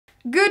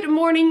Good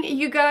morning,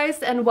 you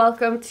guys, and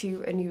welcome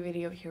to a new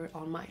video here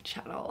on my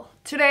channel.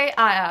 Today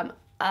I am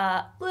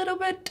a little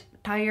bit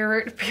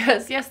tired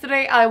because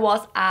yesterday I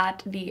was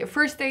at the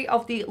first day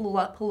of the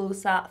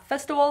Lollapalooza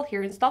festival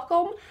here in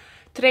Stockholm.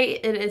 Today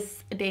it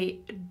is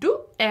day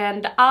 2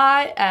 and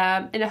I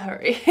am in a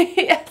hurry.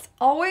 As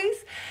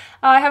always,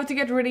 I have to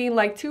get ready in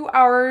like 2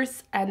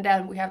 hours and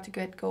then we have to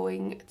get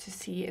going to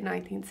see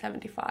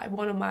 1975,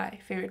 one of my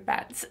favorite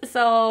bands.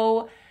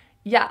 So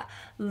yeah,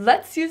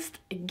 let's just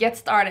get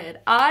started.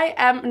 I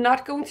am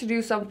not going to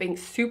do something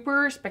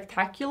super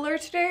spectacular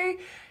today.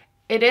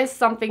 It is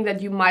something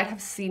that you might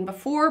have seen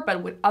before,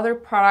 but with other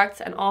products,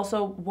 and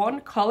also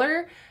one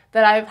color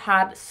that I've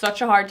had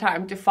such a hard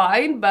time to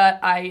find, but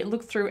I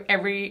looked through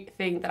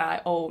everything that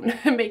I own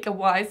makeup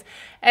wise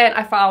and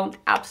I found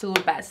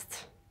absolute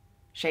best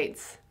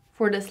shades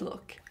for this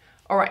look.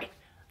 All right,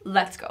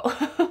 let's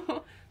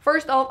go.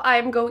 First off,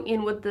 I'm going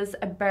in with this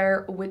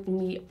Bear With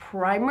Me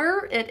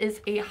primer. It is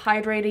a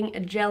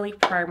hydrating jelly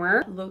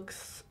primer.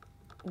 Looks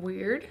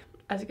weird,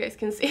 as you guys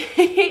can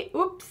see.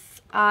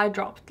 Oops, I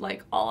dropped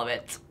like all of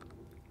it.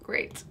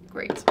 Great.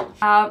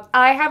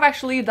 I have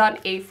actually done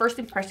a first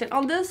impression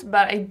on this,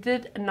 but I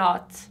did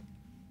not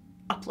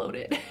upload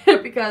it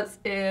because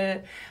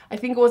I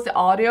think it was the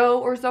audio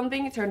or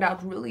something. It turned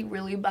out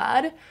really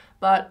bad,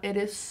 but it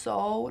is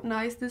so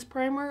nice, this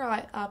primer.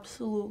 I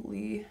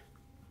absolutely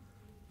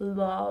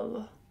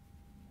love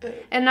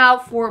it. And now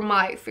for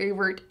my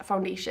favorite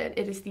foundation.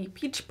 It is the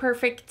Peach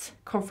Perfect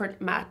Comfort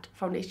Matte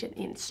Foundation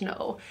in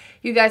Snow.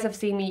 You guys have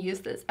seen me use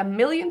this a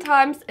million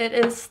times. It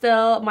is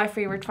still my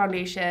favorite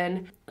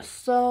foundation.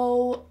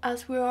 So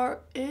as we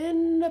are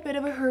in a bit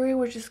of a hurry,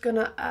 we're just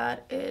gonna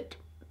add it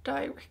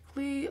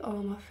directly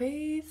on my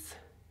face.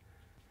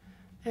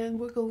 And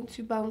we're going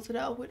to balance it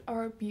out with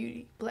our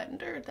beauty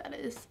blender that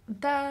is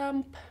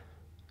damp.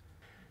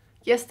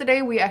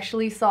 Yesterday we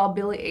actually saw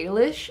Billie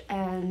Eilish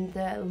and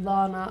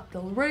Lana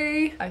Del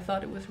Rey. I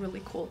thought it was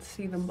really cool to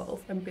see them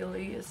both, and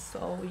Billie is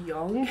so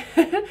young,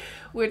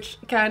 which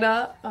kind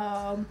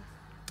of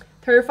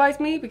terrifies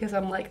me because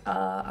I'm like,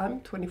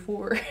 I'm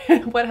 24.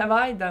 What have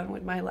I done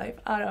with my life?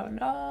 I don't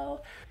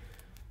know.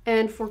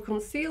 And for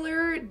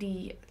concealer,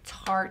 the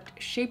Tarte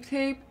Shape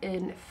Tape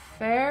in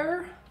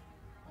Fair,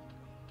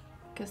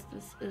 because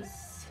this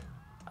is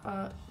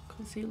a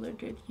concealer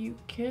that you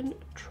can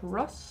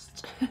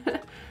trust.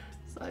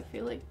 So I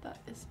feel like that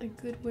is a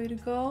good way to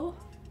go.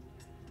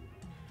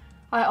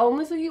 I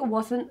honestly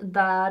wasn't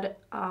that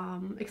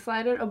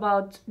excited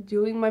about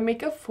doing my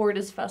makeup for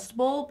this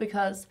festival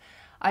because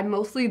I'm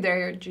mostly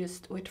there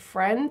just with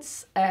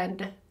friends,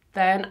 and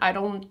then I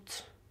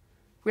don't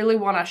really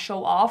want to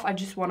show off. I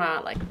just want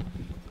to like...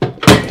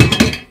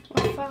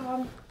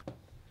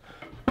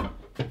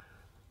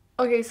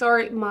 Okay,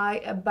 sorry,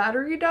 my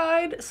battery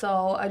died,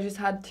 so I just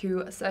had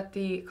to set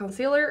the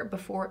concealer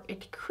before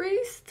it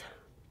creased.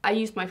 I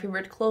used my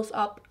favorite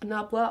close-up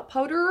Nabla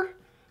powder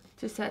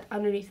to set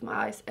underneath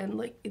my eyes and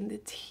like in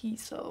the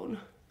T-zone,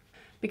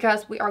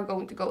 because we are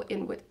going to go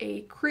in with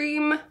a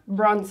cream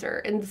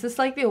bronzer, and this is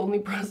like the only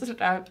bronzer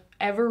that I've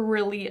ever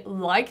really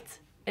liked.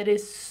 It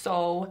is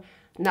so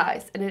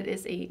nice, and it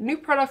is a new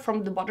product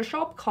from the Body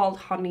Shop called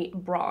Honey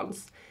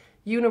Bronze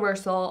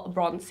Universal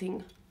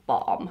Bronzing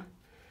Balm.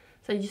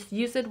 So I just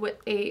use it with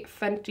a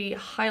Fenty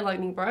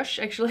highlighting brush.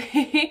 Actually,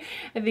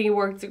 I think it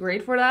works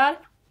great for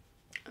that.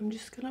 I'm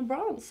just gonna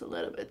bronze a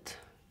little bit.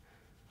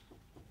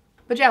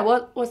 But yeah,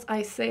 what was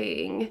I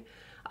saying?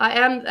 I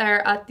am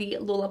there at the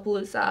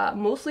Lollapalooza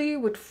mostly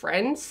with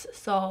friends,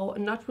 so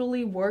not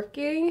really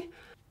working.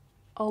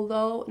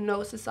 Although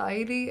No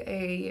Society,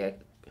 a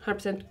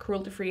 100%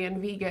 cruelty-free and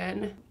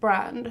vegan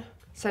brand,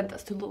 sent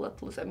us to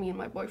Lollapalooza, me and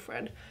my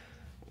boyfriend.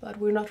 But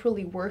we're not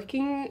really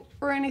working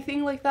or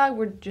anything like that.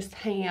 We're just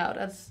hanging out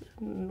as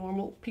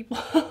normal people.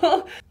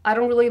 I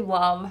don't really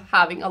love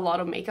having a lot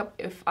of makeup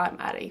if I'm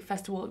at a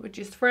festival with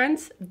just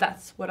friends.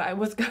 That's what I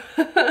was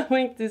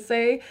going to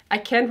say. I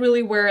can't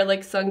really wear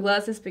like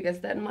sunglasses because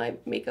then my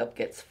makeup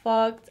gets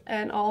fucked.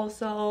 And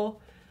also,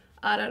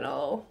 I don't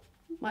know,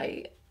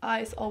 my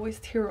eyes always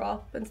tear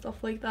up and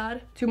stuff like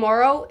that.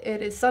 Tomorrow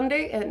it is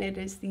Sunday and it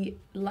is the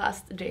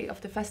last day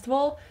of the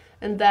festival.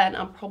 And then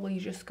I'm probably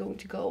just going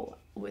to go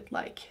with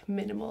like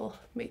minimal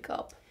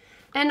makeup.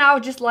 And now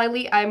just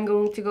lightly, I'm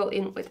going to go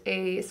in with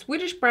a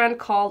Swedish brand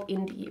called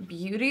Indie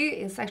Beauty.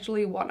 It's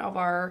actually one of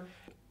our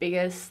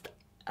biggest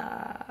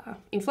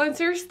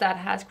influencers that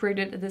has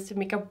created this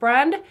makeup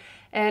brand.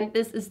 And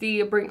this is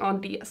the Bring On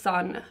The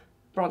Sun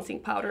bronzing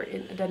powder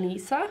in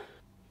Danisa.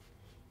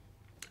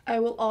 I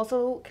will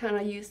also kind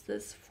of use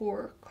this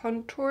for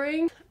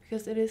contouring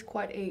because it is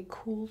quite a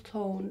cool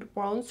toned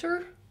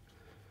bronzer.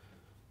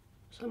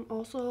 So I'm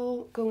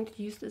also going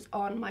to use this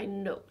on my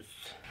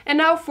nose. And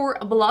now for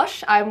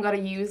blush, I'm gonna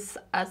use,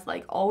 as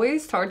like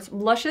always, Tarte's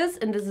blushes,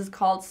 and this is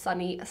called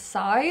Sunny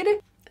Side.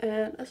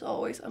 And as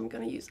always, I'm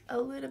gonna use a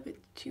little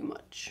bit too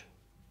much.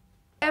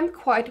 I'm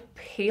quite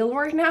pale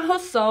right now,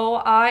 so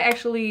I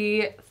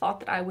actually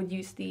thought that I would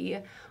use the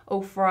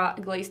Ofra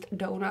Glazed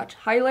Donut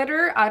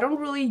highlighter. I don't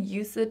really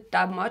use it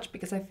that much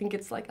because I think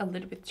it's like a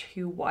little bit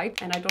too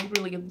white and I don't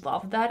really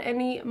love that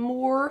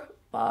anymore,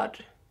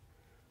 but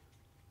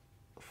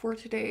for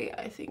today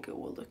I think it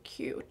will look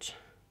cute.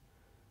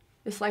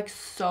 It's like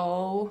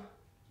so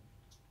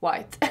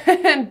white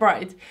and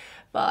bright,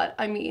 but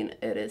I mean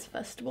it is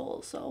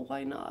festival, so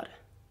why not?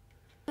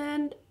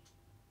 And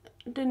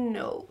the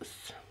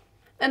nose.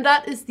 And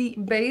that is the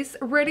base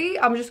ready.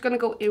 I'm just gonna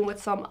go in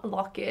with some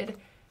Lock-It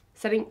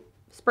setting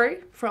spray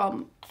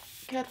from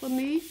Kat Von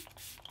D.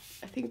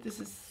 I think this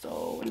is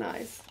so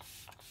nice.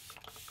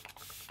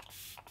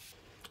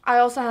 I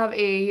also have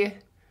a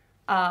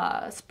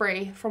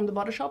spray from the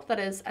Body Shop that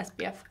is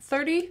SPF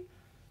 30.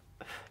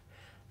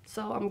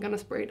 So I'm gonna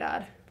spray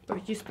that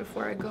but just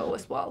before I go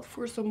as well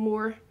for some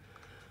more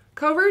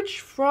coverage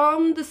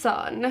from the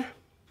sun.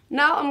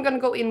 Now I'm gonna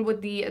go in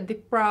with the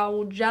Dip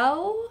Brow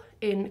Gel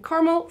in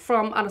Caramel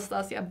from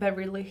Anastasia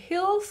Beverly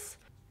Hills.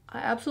 I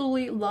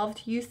absolutely love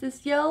to use this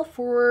gel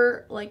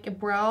for like a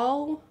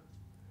brow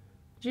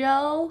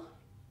gel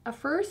at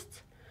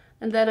first,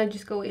 and then I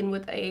just go in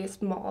with a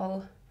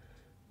small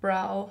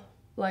brow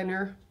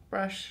liner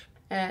brush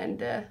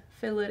and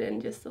fill it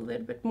in just a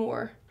little bit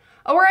more.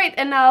 Alright,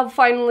 and now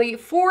finally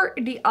for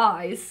the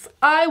eyes,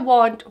 I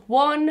want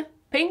one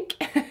pink,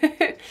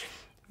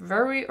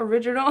 very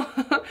original,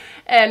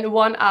 and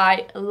one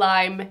eye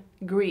lime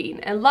green.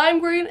 And lime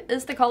green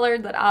is the color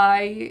that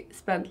I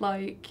spent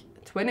like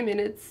 20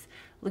 minutes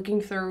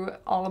looking through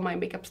all of my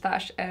makeup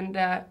stash, and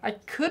I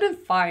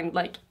couldn't find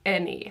like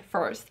any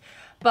first,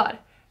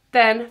 but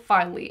then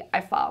finally I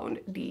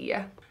found the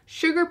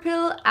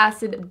Sugarpill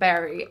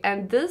Acidberry,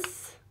 and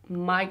this,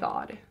 my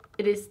god,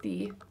 it is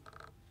the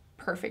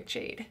perfect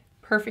shade.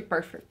 Perfect,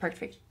 perfect,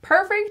 perfect,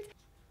 perfect.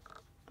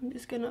 I'm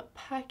just gonna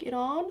pack it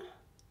on.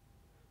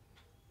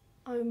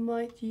 I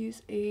might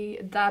use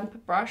a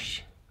damp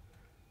brush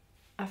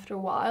after a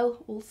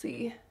while, we'll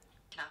see.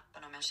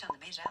 Knappen om jag kände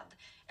mig rädd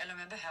eller om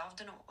jag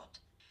behövde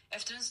något.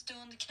 Efter en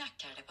stund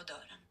knackade det på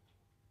dörren.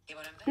 Det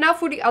var en Now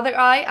for the other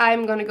eye,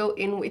 I'm gonna go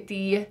in with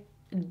the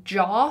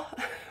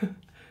Jawbreaker.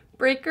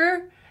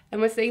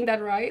 Am I saying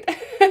that right?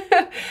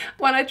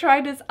 When I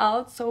tried this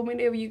out, so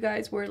many of you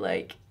guys were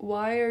like,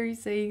 why are you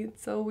saying it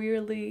so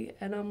weirdly?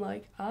 And I'm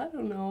like, I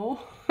don't know.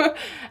 I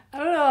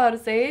don't know how to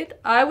say it.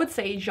 I would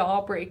say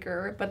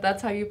Jawbreaker, but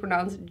that's how you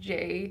pronounce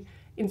J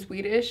in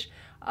Swedish.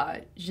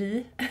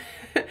 J.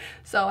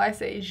 So I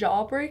say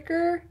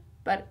Jawbreaker,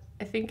 but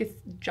I think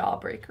it's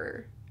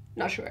Jawbreaker.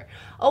 Not sure.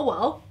 Oh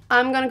well.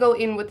 I'm gonna go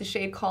in with the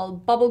shade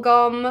called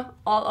Bubblegum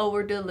all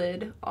over the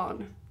lid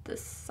on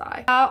this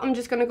side. Now I'm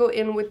just gonna go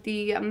in with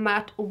the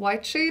matte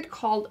white shade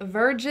called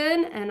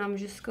Virgin, and I'm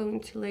just going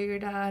to layer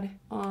that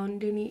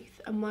underneath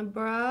my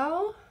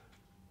brow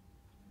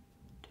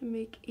to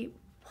make a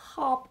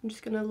pop. I'm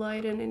just gonna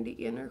lighten in the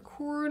inner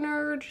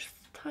corner just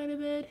a tiny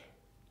bit,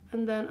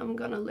 and then I'm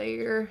gonna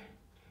layer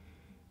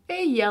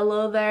a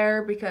yellow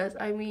there because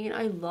I mean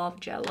I love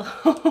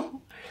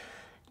jello.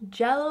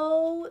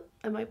 Jello,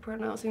 am I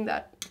pronouncing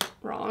that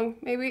wrong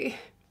maybe?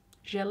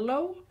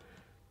 Jello?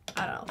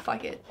 I don't know,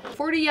 fuck it.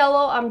 For the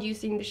yellow, I'm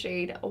using the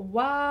shade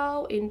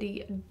Wow in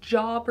the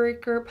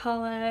Jawbreaker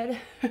palette.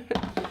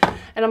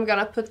 And I'm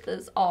gonna put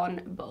this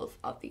on both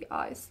of the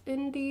eyes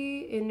in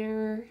the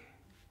inner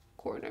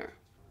corner.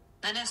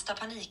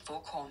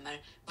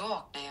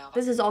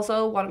 This is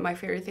also one of my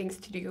favorite things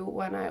to do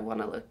when I want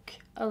to look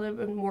a little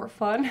bit more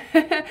fun.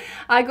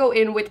 I go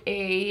in with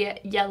a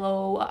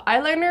yellow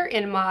eyeliner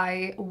in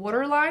my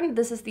waterline.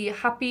 This is the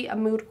Happy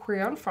Mood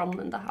Crayon from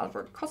Linda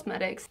Halford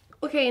Cosmetics.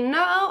 Okay,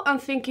 now I'm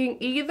thinking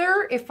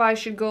either if I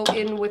should go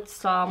in with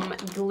some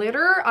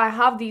glitter. I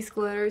have these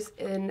glitters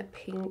in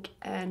pink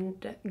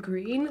and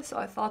green, so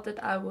I thought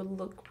that I would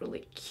look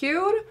really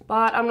cute,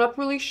 but I'm not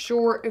really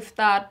sure if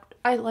that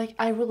I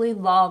really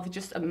love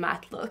just a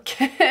matte look.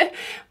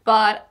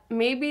 But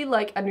maybe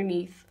like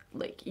underneath,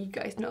 like you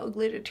guys know,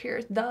 glitter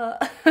tears, duh.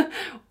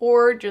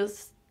 Or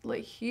just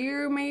like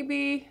here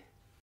maybe.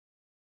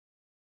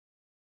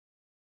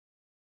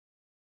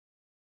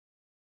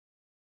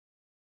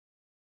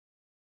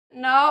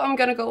 Now I'm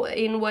gonna go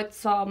in with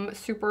some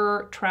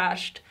super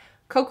trashed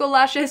Cocoa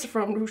Lashes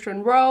from Rouge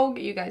and Rogue.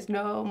 You guys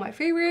know my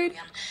favorite.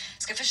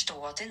 Ska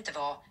förstå att det inte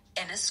var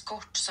en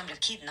eskort som blev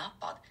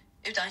kidnappad,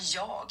 utan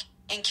jag.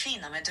 En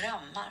kvinna med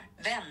drömmar,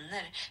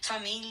 vänner,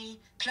 familj,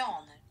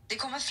 planer. Det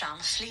kommer fram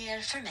fler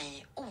för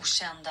mig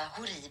okända,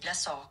 horribla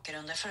saker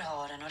under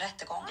förhören och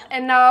rättegången.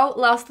 And now,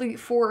 lastly,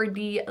 for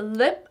the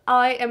lip,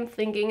 I am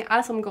thinking,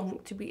 as I'm going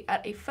to be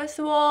at a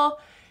festival,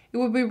 it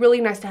would be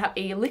really nice to have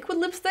a liquid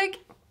lipstick,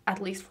 at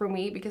least for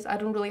me, because I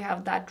don't really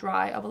have that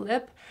dry of a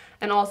lip.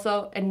 And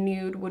also, a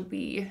nude would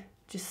be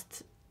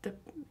just the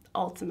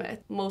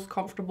ultimate, most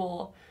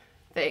comfortable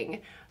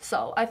thing.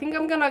 So I think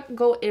I'm gonna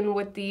go in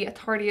with the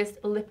Tarteist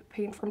lip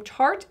paint from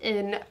Tarte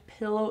in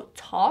Pillow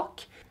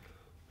Talk.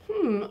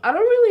 I don't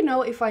really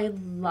know if I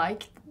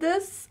like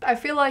this. I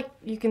feel like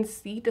you can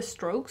see the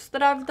strokes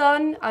that I've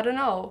done. I don't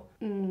know.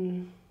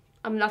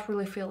 I'm not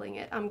really feeling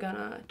it. I'm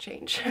gonna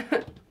change.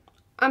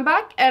 I'm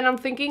back and I'm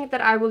thinking that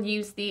I will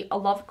use the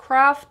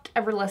Lovecraft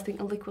Everlasting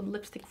Liquid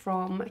Lipstick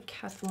from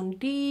Kat Von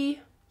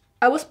D.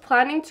 I was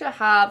planning to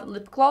have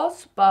lip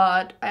gloss,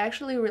 but I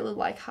actually really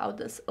like how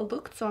this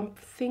looked, so I'm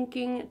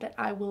thinking that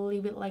I will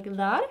leave it like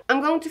that.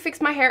 I'm going to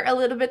fix my hair a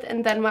little bit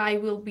and then I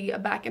will be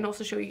back and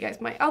also show you guys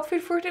my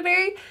outfit for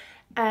today.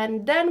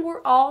 And then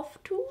we're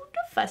off to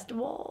the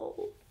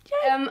festival.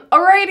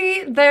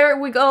 Alrighty, there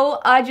we go.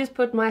 I just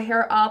put my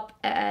hair up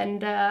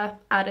and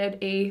added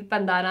a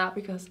bandana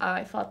because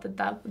I thought that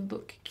that would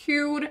look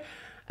cute.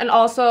 And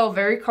also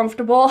very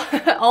comfortable.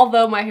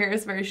 Although my hair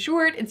is very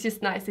short, it's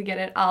just nice to get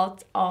it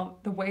out of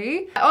the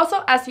way. I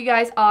also asked you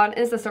guys on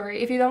Insta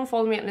story, if you don't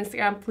follow me on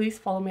Instagram, please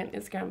follow me on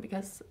Instagram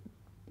because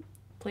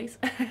please.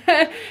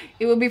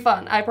 It will be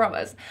fun, I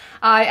promise.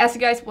 I asked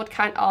you guys what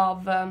kind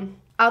of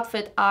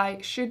outfit I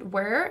should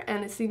wear,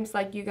 and it seems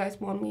like you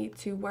guys want me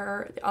to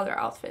wear the other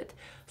outfit.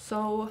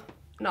 So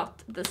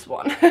not this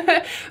one,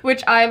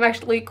 which I'm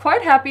actually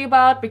quite happy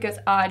about because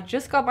I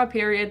just got my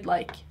period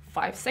like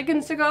 5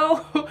 seconds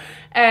ago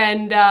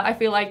and I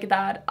feel like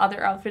that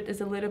other outfit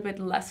is a little bit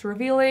less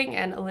revealing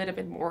and a little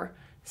bit more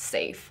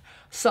safe.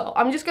 So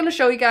I'm just gonna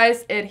show you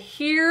guys it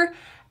here,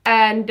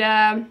 and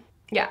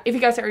yeah, if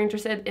you guys are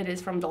interested, it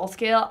is from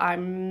Dollskill.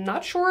 I'm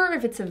not sure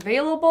if it's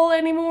available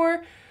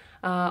anymore.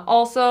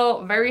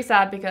 Also very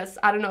sad because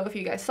I don't know if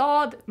you guys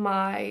saw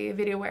my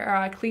video where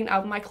I cleaned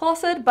out my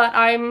closet, but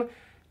I'm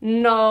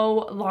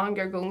no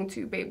longer going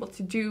to be able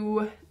to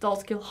do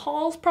Dollskill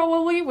hauls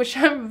probably, which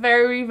I'm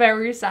very,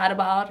 very sad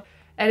about.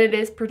 And it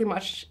is pretty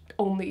much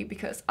only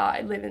because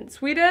I live in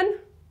Sweden,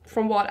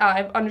 from what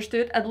I've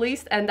understood at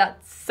least, and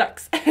that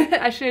sucks.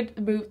 I should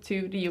move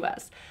to the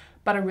US,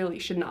 but I really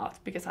should not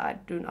because I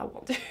do not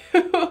want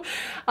to.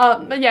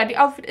 But yeah, the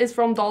outfit is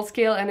from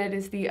Dollskill and it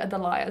is the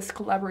Delias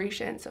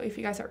collaboration. So if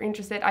you guys are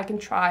interested, I can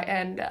try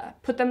and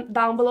put them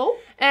down below.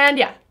 And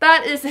yeah,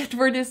 that is it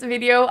for this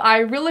video. I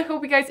really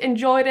hope you guys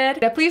enjoyed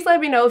it. Please let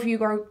me know if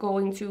you are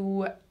going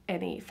to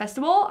any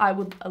festival. I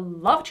would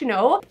love to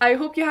know. I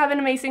hope you have an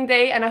amazing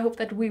day and I hope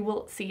that we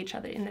will see each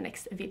other in the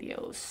next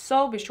video.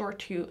 So be sure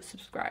to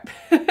subscribe.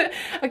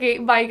 Okay,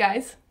 bye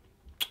guys.